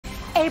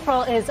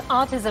April is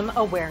Autism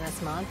Awareness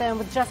Month, and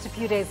with just a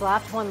few days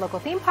left, one local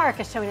theme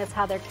park is showing us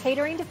how they're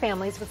catering to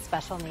families with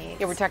special needs.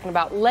 Yeah, we're talking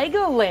about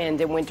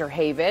LEGOLAND in Winter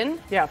Haven.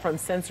 Yeah, from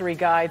sensory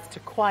guides to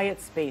quiet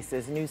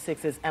spaces, News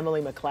 6's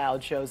Emily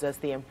McLeod shows us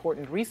the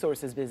important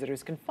resources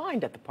visitors can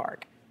find at the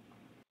park.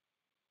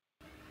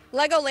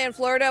 LEGOLAND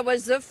Florida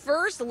was the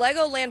first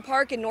LEGOLAND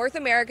park in North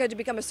America to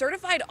become a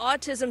certified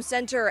autism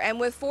center, and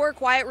with 4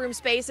 quiet room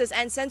spaces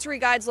and sensory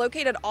guides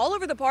located all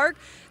over the park,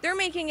 they're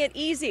making it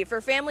easy for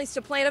families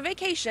to plan a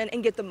vacation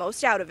and get the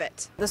most out of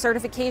it. The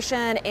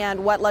certification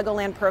and what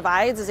LEGOLAND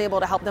provides is able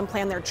to help them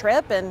plan their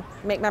trip and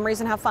make memories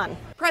and have fun.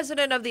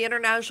 President of the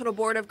International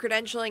Board of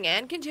Credentialing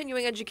and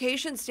Continuing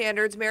Education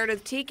Standards,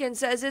 Meredith Teakin,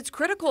 says it's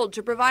critical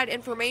to provide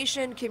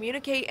information,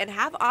 communicate, and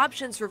have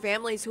options for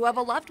families who have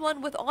a loved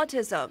one with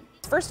autism.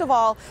 First of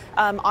all,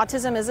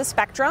 autism is a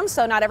spectrum,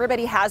 so not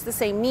everybody has the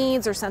same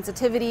needs or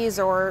sensitivities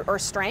or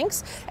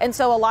strengths, and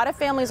so a lot of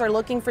families are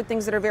looking for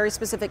things that are very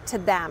specific to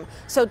them.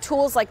 So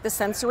tools like the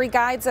sensory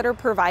guides that are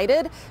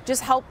provided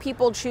just help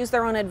people choose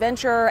their own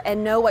adventure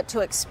and know what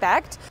to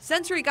expect.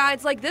 Sensory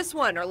guides like this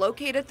one are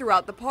located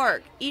throughout the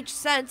park. Each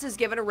sense is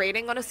given a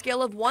rating on a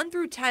scale of 1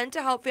 through 10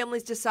 to help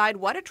families decide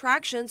what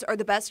attractions are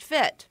the best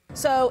fit.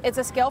 So it's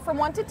a scale from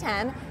 1 to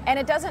 10, and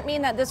it doesn't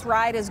mean that this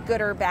ride is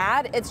good or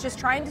bad. It's just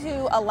trying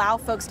to allow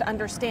folks to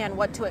understand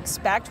what to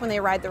expect when they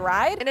ride the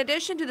ride. In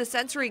addition to the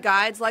sensory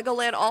guides,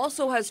 LEGOLAND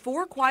also has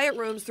 4 quiet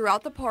rooms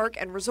throughout the park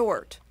and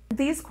resort.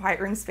 These quiet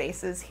room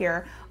spaces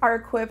here are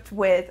equipped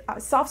with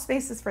soft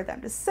spaces for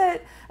them to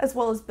sit, as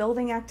well as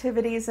building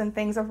activities and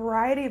things, a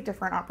variety of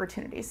different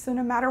opportunities. So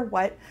no matter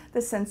what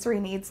the sensory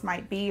needs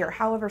might be, or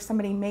however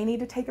somebody may need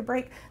to take a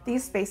break,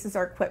 these spaces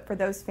are equipped for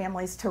those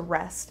families to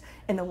rest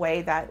in the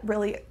way that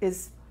really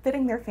is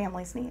fitting their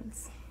family's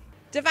needs.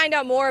 To find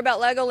out more about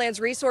LEGOLAND's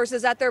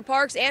resources at their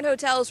parks and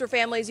hotels for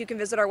families, you can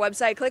visit our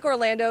website,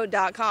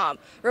 clickorlando.com.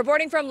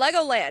 Reporting from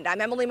LEGOLAND, I'm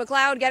Emily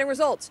McLeod, getting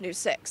results, News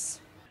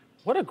 6.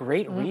 What a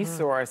great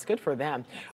resource. Good for them.